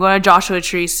know, I'm going to Joshua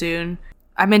Tree soon.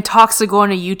 I'm in talks to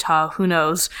going to Utah. Who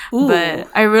knows? Ooh. But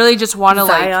I really just want to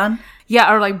Zion?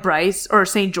 or like Bryce or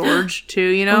St. George too,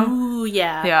 you know? Ooh,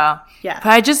 yeah. Yeah.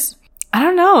 But I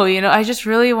don't know, you know, I just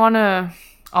really want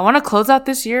to close out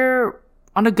this year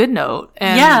on a good note.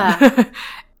 And yeah.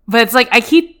 But it's like, I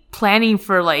keep planning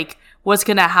for like what's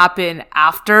going to happen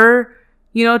after,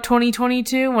 you know,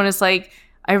 2022, when it's like,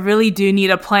 I really do need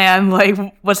a plan, like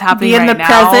what's happening right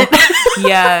now. Be in the present.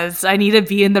 Yes, I need to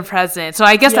be in the present. So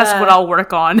I guess that's what I'll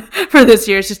work on for this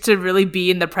year, is just to really be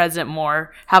in the present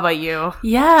more. How about you?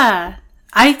 Yeah.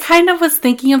 I kind of was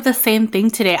thinking of the same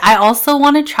thing today. I also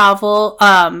want to travel,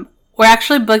 we're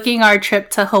actually booking our trip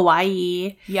to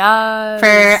Hawaii.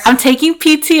 Yes. I'm taking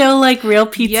PTO, like real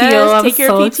PTO. Yes, I'm take your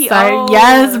so PTO. excited.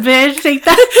 Yes, bitch, take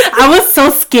that. I was so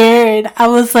scared. I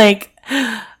was like,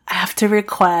 I have to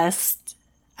request.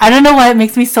 I don't know why it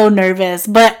makes me so nervous,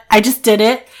 but I just did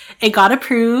it. It got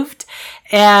approved.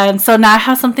 And so now I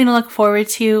have something to look forward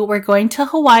to. We're going to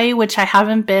Hawaii, which I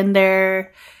haven't been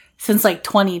there since like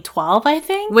 2012, I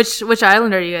think. Which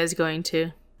island are you guys going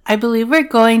to? I believe we're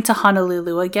going to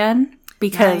Honolulu again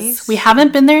because Nice. we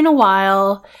haven't been there in a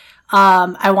while.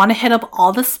 I want to hit up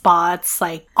all the spots,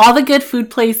 like all the good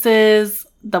food places,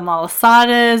 the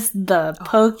malasadas, the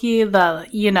poke,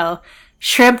 the,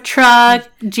 shrimp truck,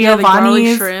 Yeah, the garlic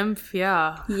Giovanni's. shrimp.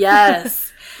 Yeah.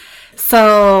 Yes.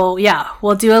 So yeah,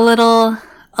 we'll do a little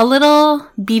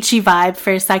beachy vibe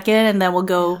for a second and then we'll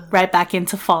go right back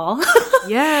into fall.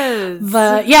 Yes.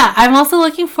 But yeah, I'm also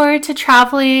looking forward to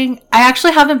traveling. I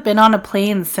actually haven't been on a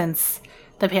plane since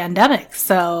the pandemic,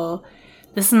 so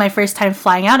this is my first time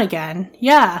flying out again.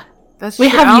 Yeah. That's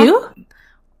Wait, true. have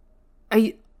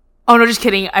you? Oh no, just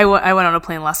kidding. I went on a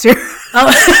plane last year.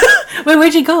 Oh, wait,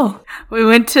 where'd you go?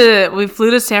 We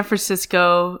flew to San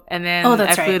Francisco and then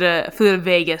that's I flew to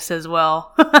Vegas as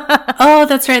well. Oh,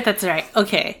 that's right.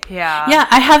 Okay. Yeah. Yeah,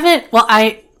 I haven't. Well,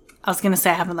 I was gonna say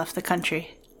I haven't left the country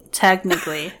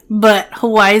technically, but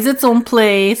Hawaii is its own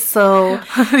place, so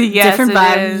Yes, different it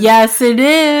vibe. is. Yes, it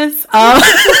is.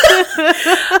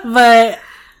 But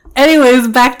anyways,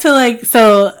 back to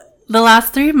so the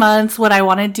last 3 months, what I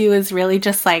want to do is really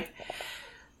just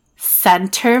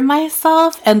center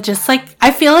myself and just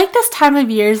I feel like this time of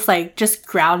year is just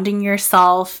grounding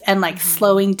yourself and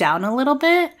slowing down a little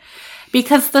bit,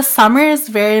 because the summer is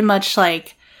very much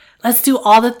let's do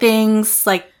all the things,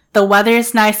 the weather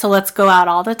is nice, so let's go out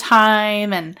all the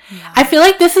time. And I feel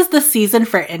like this is the season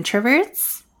for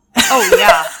introverts. Oh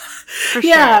yeah. For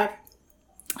Yeah.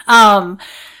 sure.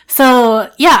 So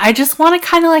yeah, I just want to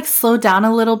kind of slow down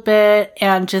a little bit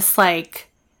and just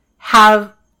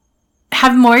have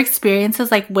more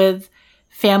experiences with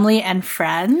family and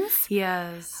friends.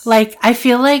 Yes. I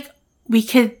feel like we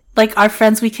could our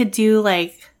friends, we could do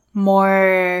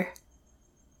more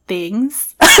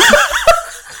things.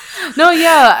 No,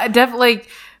 yeah, definitely.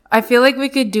 I feel like we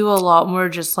could do a lot more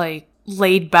just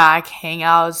laid back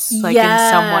hangouts,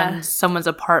 Yeah. in someone's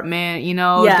apartment.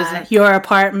 Yeah, your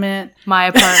apartment. My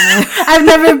apartment. I've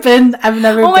never been.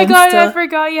 Oh my god, still. I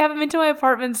forgot you haven't been to my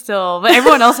apartment still, but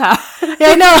everyone else has. Yeah,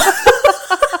 I know.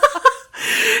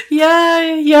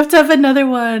 Yeah, you have to have another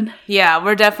one. Yeah,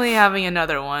 we're definitely having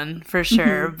another one for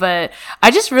sure. But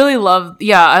I just really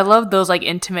I love those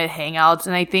intimate hangouts,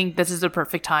 and I think this is the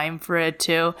perfect time for it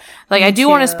too. I do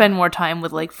want to too. spend more time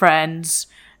with friends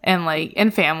and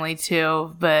and family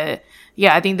too. But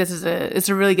yeah, I think it's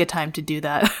a really good time to do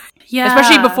that. Yeah,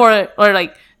 Especially before or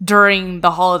during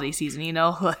the holiday season,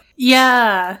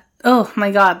 Yeah. Oh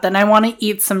my god. Then I want to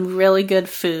eat some really good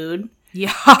food.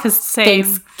 Yeah, Because same.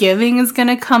 Thanksgiving is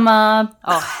gonna come up.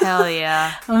 Oh hell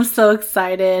yeah. I'm so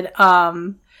excited.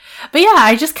 But yeah,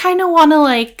 I just kind of want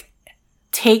to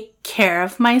take care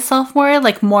of myself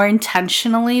more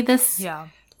intentionally Yeah.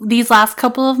 these last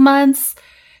couple of months,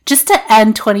 just to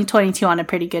end 2022 on a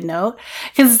pretty good note.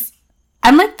 Because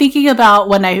I'm thinking about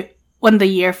when the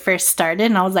year first started,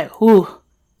 and I was ooh,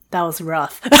 that was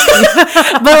rough.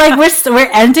 But we're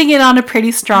ending it on a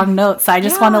pretty strong note, so I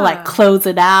just want to close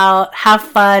it out, have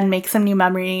fun, make some new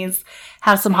memories,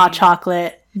 have some hot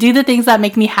chocolate, do the things that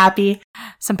make me happy.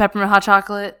 Some peppermint hot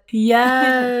chocolate.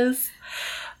 Yes.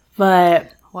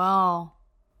 But Wow.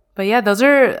 But yeah,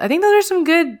 I think those are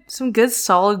some good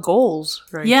solid goals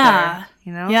right yeah.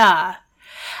 there. Yeah.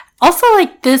 Also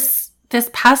this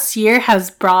past year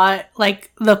has brought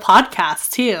the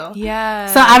podcast too. Yeah.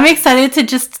 So I'm excited to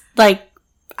just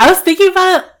I was thinking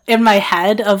about it in my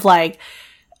head of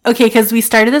okay, because we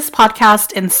started this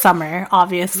podcast in summer,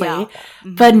 obviously. Yeah.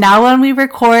 Mm-hmm. But now when we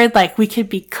record, we could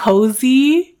be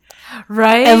cozy.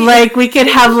 Right? And we could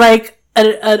have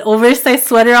an oversized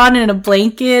sweater on and a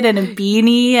blanket and a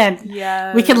beanie, and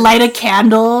yeah. we could light a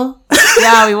candle.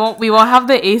 Yeah, we won't have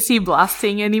the AC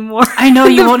blasting anymore. I know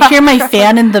you won't hear my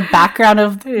fan in the background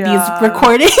of Yeah. these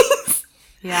recordings.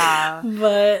 Yeah.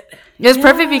 But It's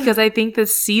perfect because I think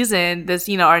this season,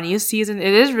 our new season,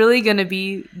 it is really going to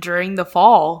be during the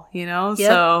fall, Yep.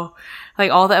 So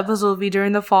all the episodes will be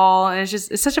during the fall, and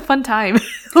it's such a fun time.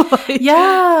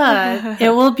 yeah, it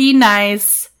will be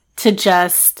nice to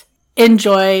just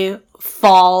enjoy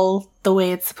fall the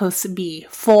way it's supposed to be.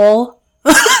 Fall.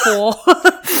 Fall.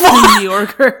 New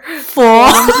Yorker.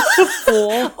 Fall.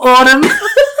 Fall. Autumn.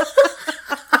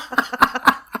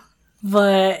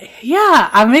 But yeah,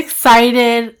 I'm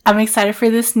excited. I'm excited for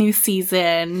this new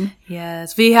season.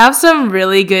 Yes, we have some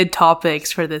really good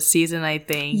topics for this season, I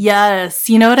think. Yes.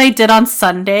 You know what I did on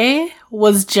Sunday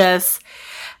was just,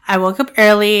 I woke up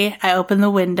early, I opened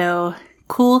the window,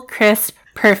 cool, crisp,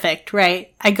 perfect,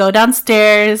 right? I go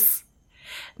downstairs,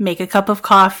 make a cup of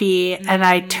coffee, and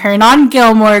I turn on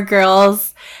Gilmore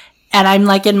Girls, and I'm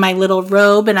like in my little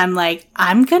robe, and I'm like,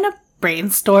 I'm gonna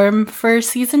brainstorm for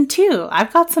season 2.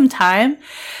 I've got some time.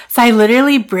 So I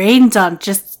literally brain dumped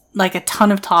just like a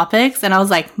ton of topics, and I was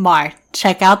like, Mar,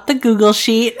 check out the Google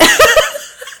Sheet.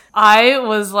 I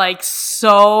was like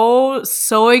so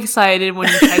excited when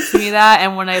you texted me that,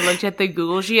 and when I looked at the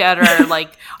Google Sheet at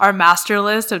our master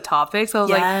list of topics, I was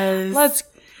like,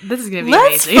 this is gonna be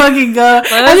amazing. Let's fucking go.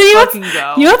 Let's fucking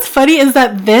go. You know what's funny is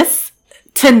that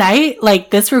tonight,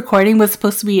 like this recording was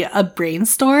supposed to be a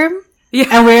brainstorm. Yeah.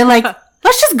 And we're like,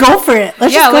 let's just go for it.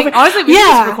 Honestly, we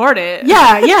can just record it.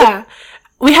 Yeah.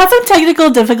 We had some technical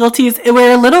difficulties.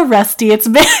 We're a little rusty. It's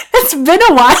been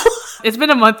a while. It's been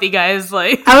a month, you guys.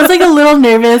 Like, I was like a little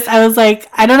nervous. I was like,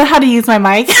 I don't know how to use my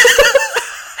mic.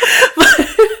 But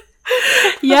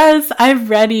yes, I'm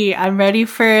ready. I'm ready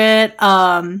for it.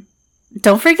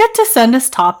 Don't forget to send us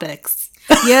topics.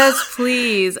 Yes,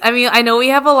 please. I mean, I know we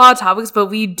have a lot of topics, but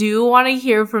we do want to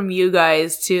hear from you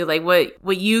guys too. Like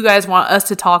what you guys want us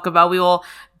to talk about. We will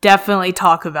definitely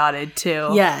talk about it too.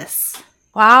 Yes.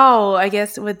 Wow. I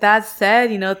guess with that said,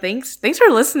 thanks for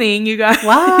listening, you guys.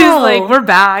 Wow. Like, we're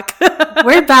back.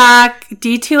 We're back.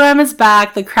 D2M is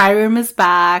back. The Cry Room is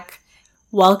back.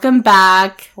 Welcome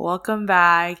back. Welcome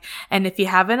back. And if you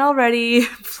haven't already,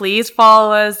 please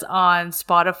follow us on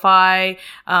Spotify,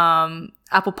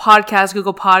 Apple Podcasts,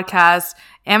 Google Podcasts,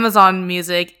 Amazon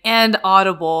Music, and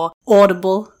Audible.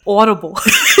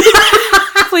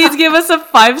 Please give us a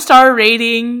 5-star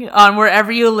rating on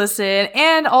wherever you listen.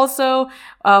 And also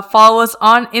follow us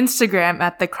on Instagram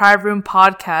at The Cry Room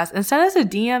Podcast. And send us a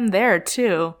DM there,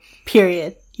 too.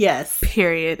 Period. Yes.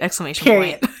 Period. Exclamation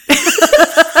point.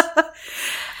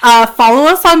 Follow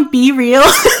us on Be Real.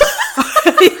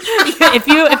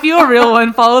 if you a real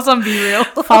one, follow us on Be Real.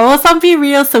 Follow us on Be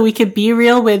Real so we could be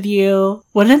real with you.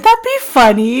 Wouldn't that be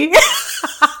funny?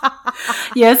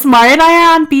 Yes, Mar and I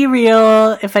are on Be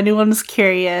Real, if anyone's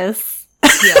curious.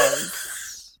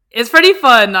 Yes. It's pretty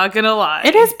fun, not gonna lie.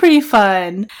 It is pretty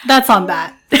fun. That's on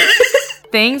that.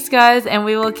 Thanks, guys, and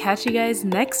we will catch you guys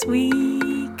next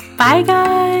week. Bye,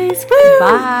 guys. Woo!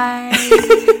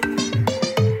 Bye.